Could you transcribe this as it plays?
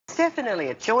Stephen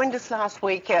Elliott joined us last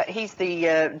week. He's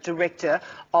the director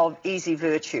of Easy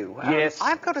Virtue. Yes.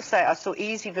 I've got to say, I saw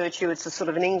Easy Virtue. It's a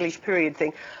sort of an English period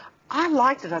thing. I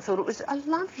liked it. I thought it was a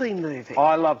lovely movie.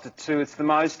 I loved it too. It's the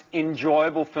most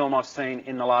enjoyable film I've seen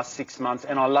in the last 6 months,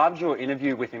 and I loved your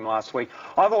interview with him last week.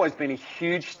 I've always been a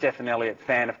huge Stephen Elliott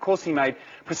fan. Of course, he made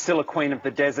Priscilla, Queen of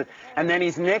the Desert, and then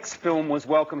his next film was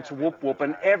Welcome to Whoop Whoop,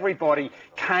 and everybody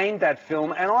caned that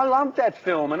film, and I loved that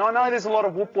film. And I know there's a lot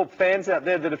of Whoop Whoop fans out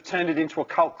there that have turned it into a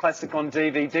cult classic on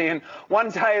DVD, and one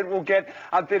day it will get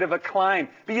a bit of acclaim.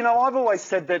 But, you know, I've always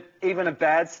said that even a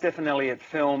bad Stephen Elliott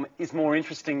film is more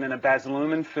interesting than a Baz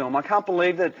Luhrmann film. I can't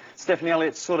believe that Stephen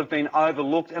Elliott's sort of been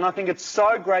overlooked, and I think it's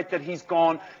so great that he's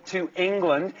gone to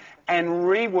England and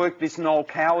reworked this Noel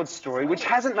Coward story, which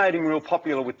hasn't made him real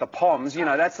popular with the Poms. You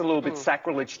know, that's a little bit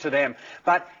sacrilege to them.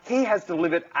 But he has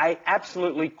delivered a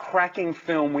absolutely cracking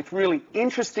film with really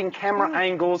interesting camera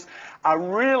angles, a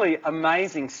really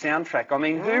amazing soundtrack. I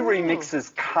mean, who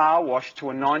remixes Car Wash to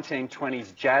a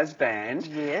 1920s jazz band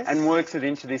and works it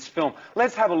into this film?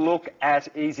 Let's have a look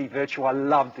at Easy Virtue. I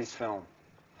love this film.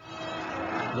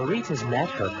 Lorita's met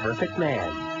her perfect man,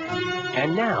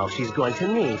 and now she's going to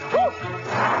meet...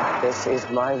 This is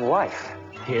my wife.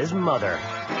 His mother.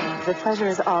 The pleasure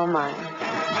is all mine.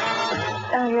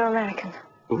 Oh, you're American.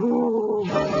 Ooh.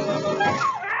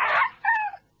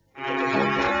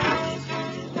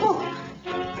 Oh,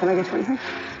 can I get you anything?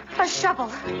 A shovel.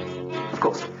 Of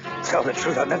course. Tell the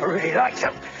truth, I never really liked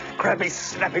her. Crabby,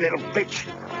 snappy little bitch.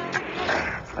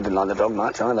 I didn't like the dog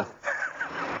much either.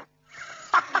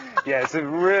 Yeah, it's a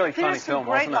really funny film,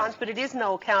 great wasn't lines, it? but it is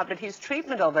Noel Coward, but his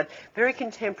treatment of it, very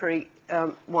contemporary,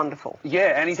 wonderful.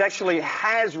 Yeah, and he's actually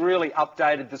has really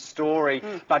updated the story,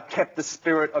 but kept the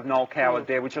spirit of Noel Coward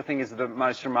there, which I think is the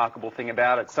most remarkable thing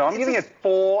about it. So I'm giving it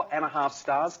 4.5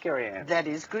 stars, Kerri-Anne. That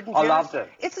is good. And I loved it.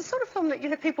 It's a sort of film that, you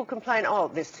know, people complain, oh,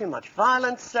 there's too much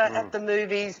violence at the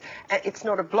movies. It's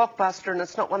not a blockbuster, and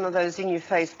it's not one of those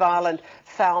in-your-face, violent,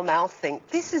 foul-mouthed thing.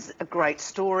 This is a great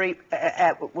story.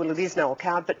 Well, it is Noel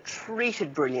Coward, but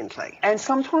treated brilliantly. And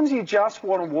sometimes you just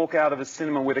want to walk out of a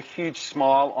cinema with a huge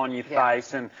smile on your face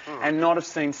and not have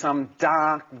seen some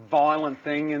dark, violent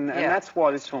thing, and that's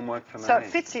why this film worked for me. So it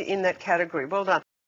fits in that category. Well done.